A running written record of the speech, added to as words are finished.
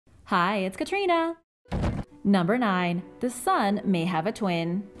Hi, it's Katrina. Number 9. The Sun may have a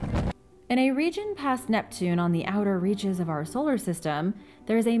twin. In a region past Neptune on the outer reaches of our solar system,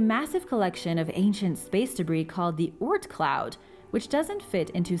 there is a massive collection of ancient space debris called the Oort cloud, which doesn't fit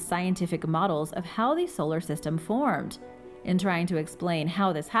into scientific models of how the solar system formed. In trying to explain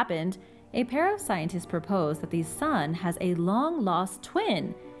how this happened, a pair of scientists proposed that the Sun has a long-lost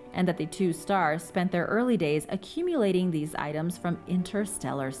twin, and that the two stars spent their early days accumulating these items from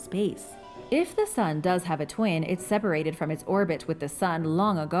interstellar space. If the Sun does have a twin, it separated from its orbit with the Sun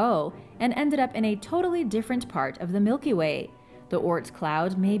long ago and ended up in a totally different part of the Milky Way. The Oort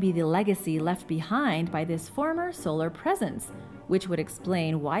cloud may be the legacy left behind by this former solar presence, which would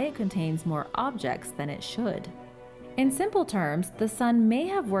explain why it contains more objects than it should. In simple terms, the Sun may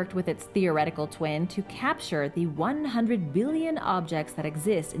have worked with its theoretical twin to capture the 100 billion objects that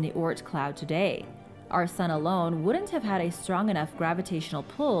exist in the Oort cloud today. Our Sun alone wouldn't have had a strong enough gravitational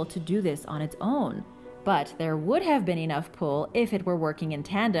pull to do this on its own. But there would have been enough pull if it were working in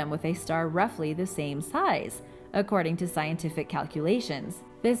tandem with a star roughly the same size, according to scientific calculations.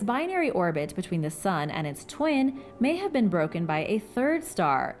 This binary orbit between the Sun and its twin may have been broken by a third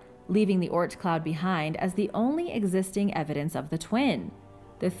star, leaving the Oort cloud behind as the only existing evidence of the twin.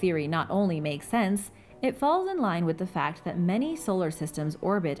 The theory not only makes sense, it falls in line with the fact that many solar systems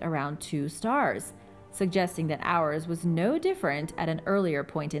orbit around two stars, suggesting that ours was no different at an earlier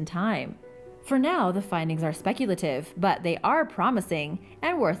point in time. For now, the findings are speculative, but they are promising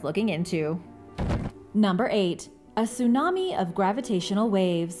and worth looking into. Number 8. A tsunami of gravitational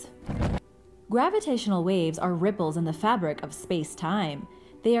waves. Gravitational waves are ripples in the fabric of space-time.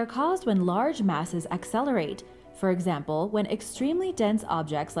 They are caused when large masses accelerate. For example, when extremely dense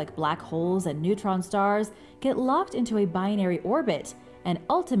objects like black holes and neutron stars get locked into a binary orbit and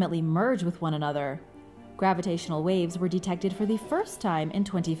ultimately merge with one another. Gravitational waves were detected for the first time in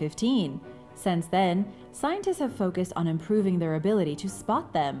 2015. Since then, scientists have focused on improving their ability to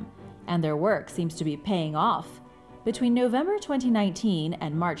spot them, and their work seems to be paying off. Between November 2019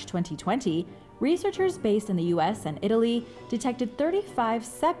 and March 2020, researchers based in the US and Italy detected 35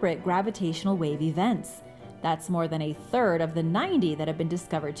 separate gravitational wave events. That's more than a third of the 90 that have been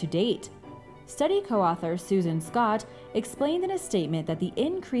discovered to date. Study co-author Susan Scott explained in a statement that the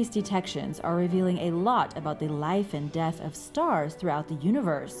increased detections are revealing a lot about the life and death of stars throughout the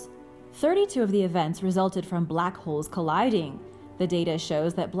universe. 32 of the events resulted from black holes colliding. The data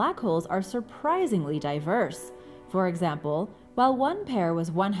shows that black holes are surprisingly diverse. For example, while one pair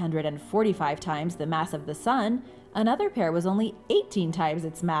was 145 times the mass of the Sun, another pair was only 18 times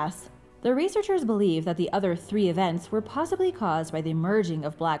its mass. The researchers believe that the other 3 events were possibly caused by the merging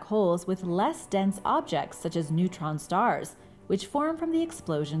of black holes with less dense objects such as neutron stars, which form from the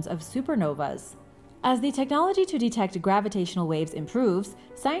explosions of supernovas. As the technology to detect gravitational waves improves,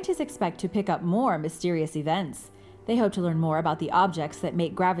 scientists expect to pick up more mysterious events. They hope to learn more about the objects that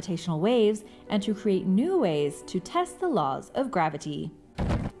make gravitational waves and to create new ways to test the laws of gravity.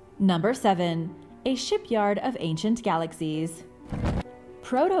 Number 7. A shipyard of ancient galaxies.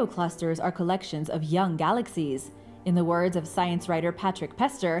 Proto-clusters are collections of young galaxies. In the words of science writer Patrick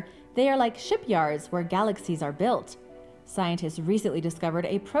Pester, they are like shipyards where galaxies are built. Scientists recently discovered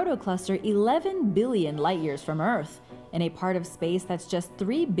a proto-cluster 11 billion light-years from Earth, in a part of space that's just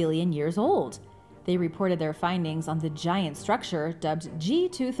 3 billion years old. They reported their findings on the giant structure dubbed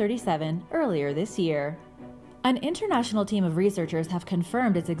G237 earlier this year. An international team of researchers have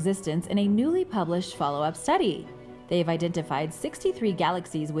confirmed its existence in a newly published follow-up study. They've identified 63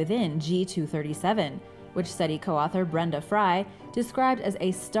 galaxies within G237, which study co-author Brenda Frye described as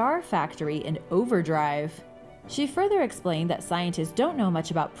a star factory in overdrive. She further explained that scientists don't know much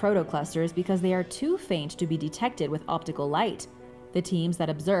about proto-clusters because they are too faint to be detected with optical light. The teams that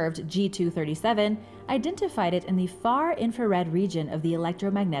observed G237 identified it in the far infrared region of the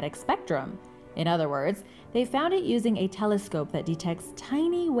electromagnetic spectrum. In other words, they found it using a telescope that detects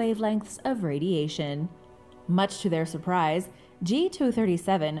tiny wavelengths of radiation. Much to their surprise,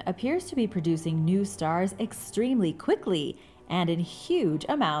 G237 appears to be producing new stars extremely quickly and in huge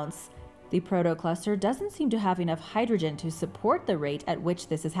amounts. The proto-cluster doesn't seem to have enough hydrogen to support the rate at which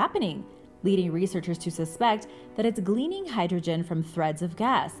this is happening, leading researchers to suspect that it's gleaning hydrogen from threads of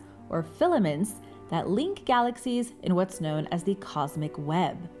gas, or filaments, that link galaxies in what's known as the cosmic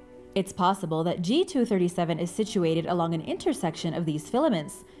web. It's possible that G237 is situated along an intersection of these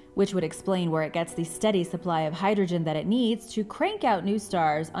filaments, which would explain where it gets the steady supply of hydrogen that it needs to crank out new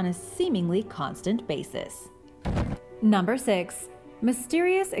stars on a seemingly constant basis. Number 6.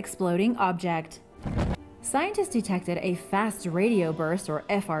 Mysterious exploding object. Scientists detected a fast radio burst, or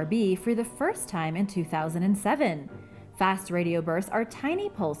FRB, for the first time in 2007. Fast radio bursts are tiny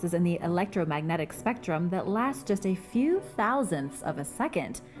pulses in the electromagnetic spectrum that last just a few thousandths of a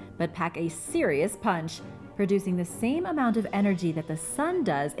second, but pack a serious punch, producing the same amount of energy that the sun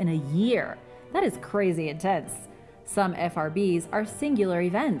does in a year. That is crazy intense. Some FRBs are singular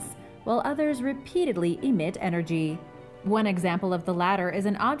events, while others repeatedly emit energy. One example of the latter is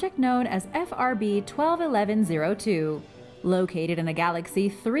an object known as FRB 121102. Located in a galaxy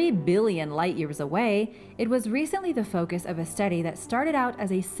 3 billion light-years away, it was recently the focus of a study that started out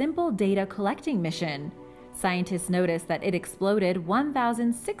as a simple data collecting mission. Scientists noticed that it exploded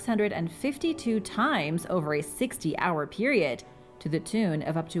 1,652 times over a 60-hour period, to the tune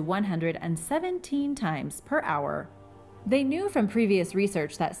of up to 117 times per hour. They knew from previous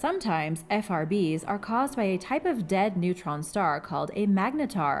research that sometimes FRBs are caused by a type of dead neutron star called a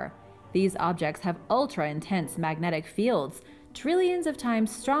magnetar. These objects have ultra-intense magnetic fields, trillions of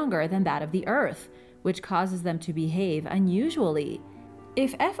times stronger than that of the Earth, which causes them to behave unusually.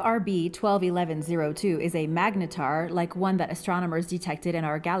 If FRB 121102 is a magnetar, like one that astronomers detected in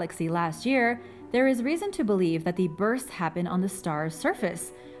our galaxy last year, there is reason to believe that the bursts happen on the star's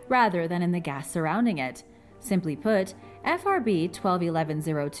surface, rather than in the gas surrounding it. Simply put, FRB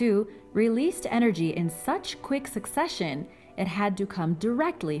 121102 released energy in such quick succession it had to come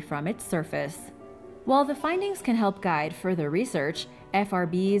directly from its surface. While the findings can help guide further research,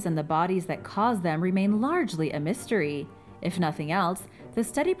 FRBs and the bodies that cause them remain largely a mystery. If nothing else, the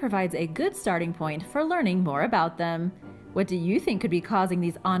study provides a good starting point for learning more about them. What do you think could be causing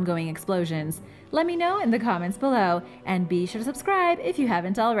these ongoing explosions? Let me know in the comments below, and be sure to subscribe if you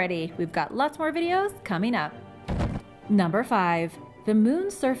haven't already. We've got lots more videos coming up. Number 5. The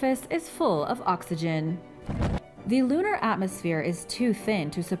moon's surface is full of oxygen. The lunar atmosphere is too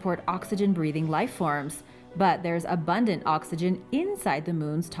thin to support oxygen-breathing life forms, but there's abundant oxygen inside the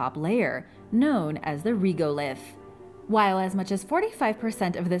moon's top layer, known as the regolith. While as much as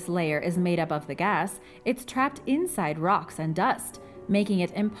 45% of this layer is made up of the gas, it's trapped inside rocks and dust, making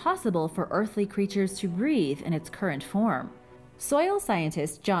it impossible for earthly creatures to breathe in its current form. Soil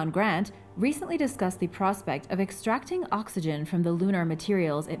scientist John Grant recently discussed the prospect of extracting oxygen from the lunar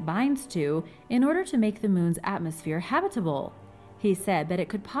materials it binds to in order to make the moon's atmosphere habitable. He said that it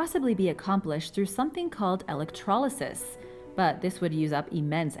could possibly be accomplished through something called electrolysis, but this would use up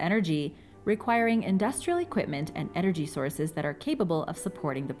immense energy, requiring industrial equipment and energy sources that are capable of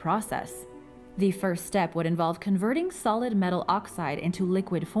supporting the process. The first step would involve converting solid metal oxide into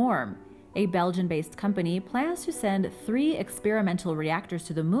liquid form. A Belgian-based company plans to send 3 experimental reactors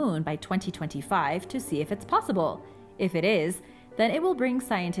to the moon by 2025 to see if it's possible. If it is, then it will bring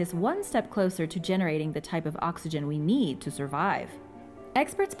scientists one step closer to generating the type of oxygen we need to survive.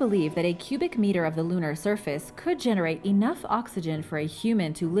 Experts believe that a cubic meter of the lunar surface could generate enough oxygen for a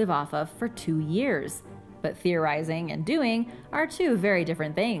human to live off of for 2 years. But theorizing and doing are two very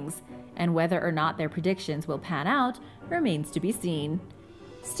different things, and whether or not their predictions will pan out remains to be seen.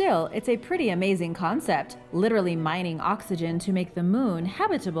 Still, it's a pretty amazing concept, literally mining oxygen to make the moon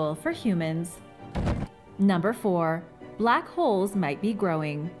habitable for humans. Number 4. Black holes might be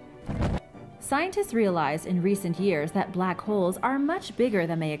growing. Scientists realized in recent years that black holes are much bigger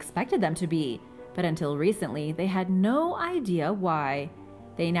than they expected them to be, but until recently they had no idea why.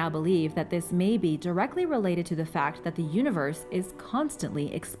 They now believe that this may be directly related to the fact that the universe is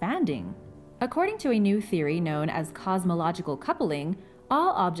constantly expanding. According to a new theory known as cosmological coupling,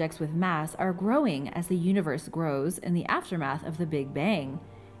 all objects with mass are growing as the universe grows in the aftermath of the Big Bang.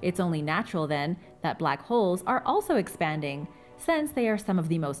 It's only natural, then, that black holes are also expanding, since they are some of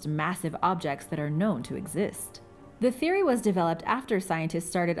the most massive objects that are known to exist. The theory was developed after scientists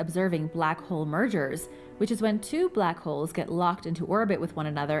started observing black hole mergers, which is when 2 black holes get locked into orbit with one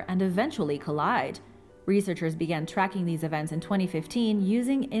another and eventually collide. Researchers began tracking these events in 2015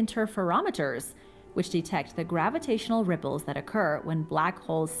 using interferometers, which detect the gravitational ripples that occur when black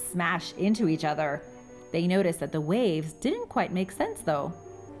holes smash into each other. They noticed that the waves didn't quite make sense, though.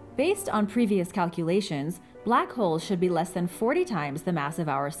 Based on previous calculations, black holes should be less than 40 times the mass of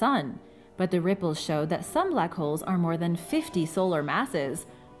our Sun, but the ripples showed that some black holes are more than 50 solar masses,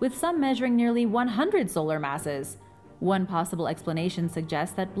 with some measuring nearly 100 solar masses. One possible explanation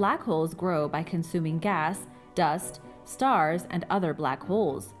suggests that black holes grow by consuming gas, dust, stars, and other black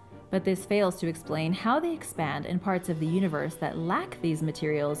holes. But this fails to explain how they expand in parts of the universe that lack these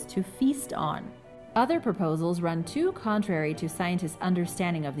materials to feast on. Other proposals run too contrary to scientists'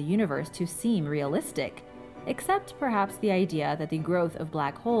 understanding of the universe to seem realistic, except perhaps the idea that the growth of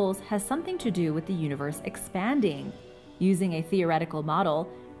black holes has something to do with the universe expanding. Using a theoretical model,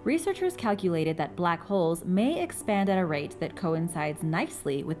 researchers calculated that black holes may expand at a rate that coincides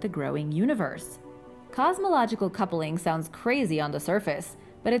nicely with the growing universe. Cosmological coupling sounds crazy on the surface,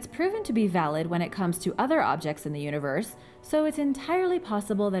 but it's proven to be valid when it comes to other objects in the universe, so it's entirely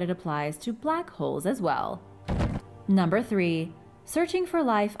possible that it applies to black holes as well. Number 3. Searching for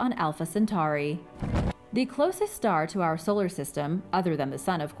life on Alpha Centauri. The closest star to our solar system, other than the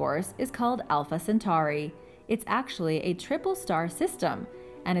Sun of course, is called Alpha Centauri. It's actually a triple star system,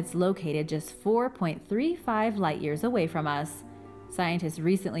 and it's located just 4.35 light-years away from us. Scientists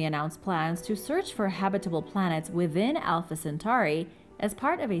recently announced plans to search for habitable planets within Alpha Centauri as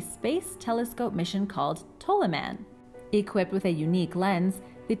part of a space telescope mission called Ptolemy. Equipped with a unique lens,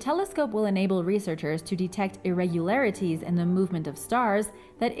 the telescope will enable researchers to detect irregularities in the movement of stars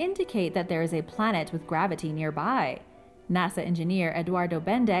that indicate that there is a planet with gravity nearby. NASA engineer Eduardo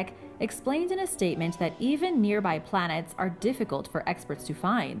Bendek explained in a statement that even nearby planets are difficult for experts to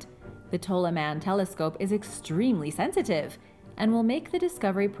find. The Ptolemy telescope is extremely sensitive and will make the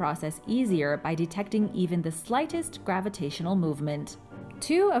discovery process easier by detecting even the slightest gravitational movement.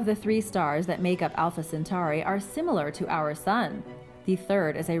 2 of the 3 stars that make up Alpha Centauri are similar to our Sun. The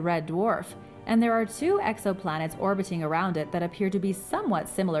third is a red dwarf, and there are 2 exoplanets orbiting around it that appear to be somewhat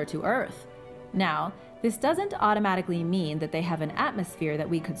similar to Earth. Now, this doesn't automatically mean that they have an atmosphere that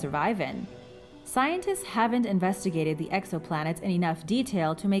we could survive in. Scientists haven't investigated the exoplanets in enough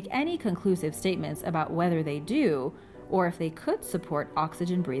detail to make any conclusive statements about whether they do, or if they could support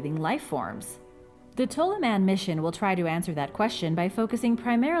oxygen-breathing life forms. The Ptolemy mission will try to answer that question by focusing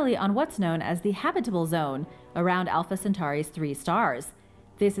primarily on what's known as the habitable zone around Alpha Centauri's 3 stars.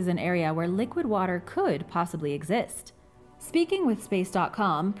 This is an area where liquid water could possibly exist. Speaking with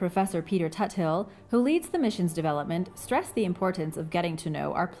Space.com, Professor Peter Tuthill, who leads the mission's development, stressed the importance of getting to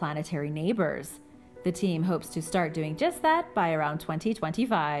know our planetary neighbors. The team hopes to start doing just that by around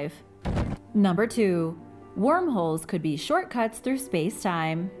 2025. Number 2. Wormholes could be shortcuts through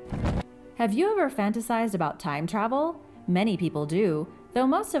space-time. Have you ever fantasized about time travel? Many people do, though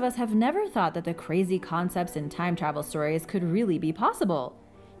most of us have never thought that the crazy concepts in time travel stories could really be possible.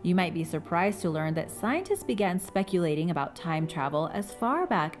 You might be surprised to learn that scientists began speculating about time travel as far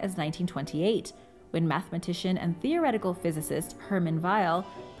back as 1928, when mathematician and theoretical physicist Hermann Weyl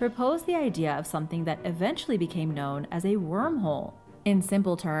proposed the idea of something that eventually became known as a wormhole. In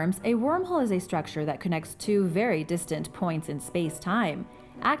simple terms, a wormhole is a structure that connects 2 very distant points in space-time,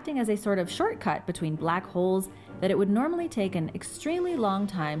 acting as a sort of shortcut between black holes that it would normally take an extremely long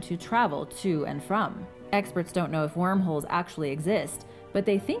time to travel to and from. Experts don't know if wormholes actually exist, but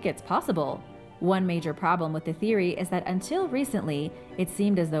they think it's possible. One major problem with the theory is that until recently, it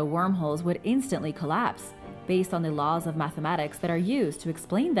seemed as though wormholes would instantly collapse, based on the laws of mathematics that are used to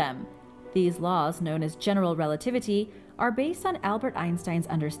explain them. These laws, known as general relativity, are based on Albert Einstein's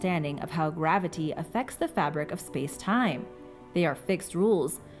understanding of how gravity affects the fabric of space-time. They are fixed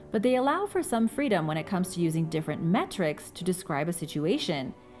rules, but they allow for some freedom when it comes to using different metrics to describe a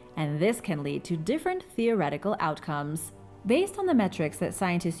situation, and this can lead to different theoretical outcomes. Based on the metrics that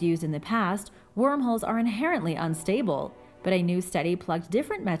scientists used in the past, wormholes are inherently unstable, but a new study plugged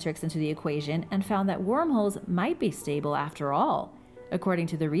different metrics into the equation and found that wormholes might be stable after all. According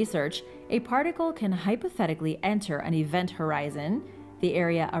to the research, a particle can hypothetically enter an event horizon, the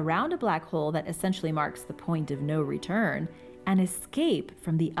area around a black hole that essentially marks the point of no return, and escape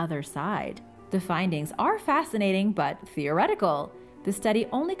from the other side. The findings are fascinating but theoretical. The study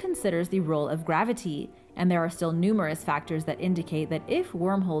only considers the role of gravity, and there are still numerous factors that indicate that if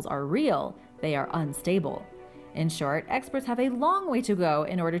wormholes are real, they are unstable. In short, experts have a long way to go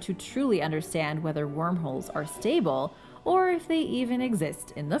in order to truly understand whether wormholes are stable or if they even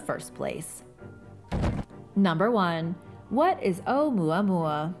exist in the first place. Number 1. What is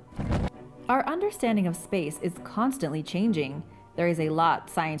Oumuamua? Our understanding of space is constantly changing. There is a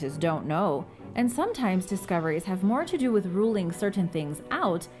lot scientists don't know, and sometimes discoveries have more to do with ruling certain things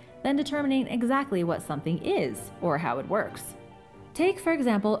out than determining exactly what something is or how it works. Take, for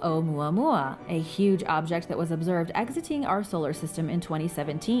example, Oumuamua, a huge object that was observed exiting our solar system in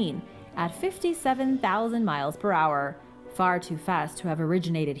 2017 at 57,000 miles per hour, far too fast to have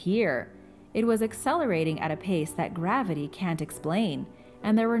originated here. It was accelerating at a pace that gravity can't explain,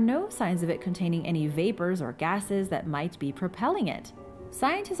 and there were no signs of it containing any vapors or gases that might be propelling it.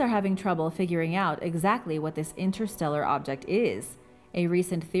 Scientists are having trouble figuring out exactly what this interstellar object is. A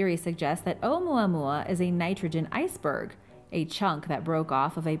recent theory suggests that Oumuamua is a nitrogen iceberg, a chunk that broke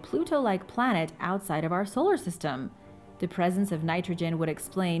off of a Pluto-like planet outside of our solar system. The presence of nitrogen would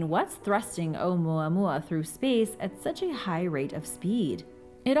explain what's thrusting Oumuamua through space at such a high rate of speed.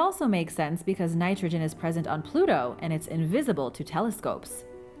 It also makes sense because nitrogen is present on Pluto and it's invisible to telescopes.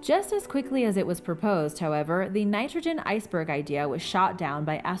 Just as quickly as it was proposed, however, the nitrogen iceberg idea was shot down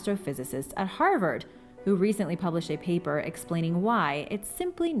by astrophysicists at Harvard, who recently published a paper explaining why it's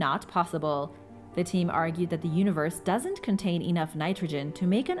simply not possible. The team argued that the universe doesn't contain enough nitrogen to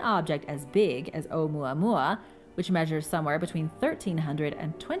make an object as big as Oumuamua, which measures somewhere between 1,300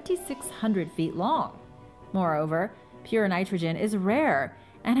 and 2,600 feet long. Moreover, pure nitrogen is rare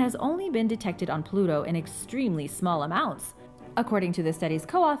and has only been detected on Pluto in extremely small amounts, according to the study's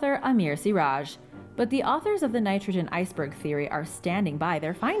co-author Amir Siraj. But the authors of the nitrogen iceberg theory are standing by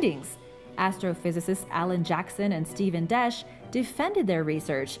their findings. Astrophysicists Alan Jackson and Stephen Desch defended their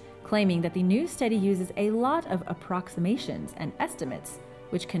research, claiming that the new study uses a lot of approximations and estimates,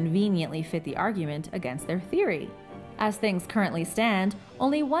 which conveniently fit the argument against their theory. As things currently stand,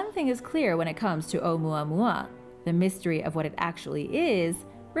 only one thing is clear when it comes to Oumuamua. The mystery of what it actually is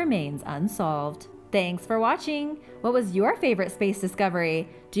remains unsolved. Thanks for watching! What was your favorite space discovery?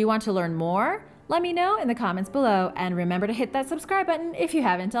 Do you want to learn more? Let me know in the comments below, and remember to hit that subscribe button if you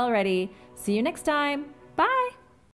haven't already. See you next time. Bye!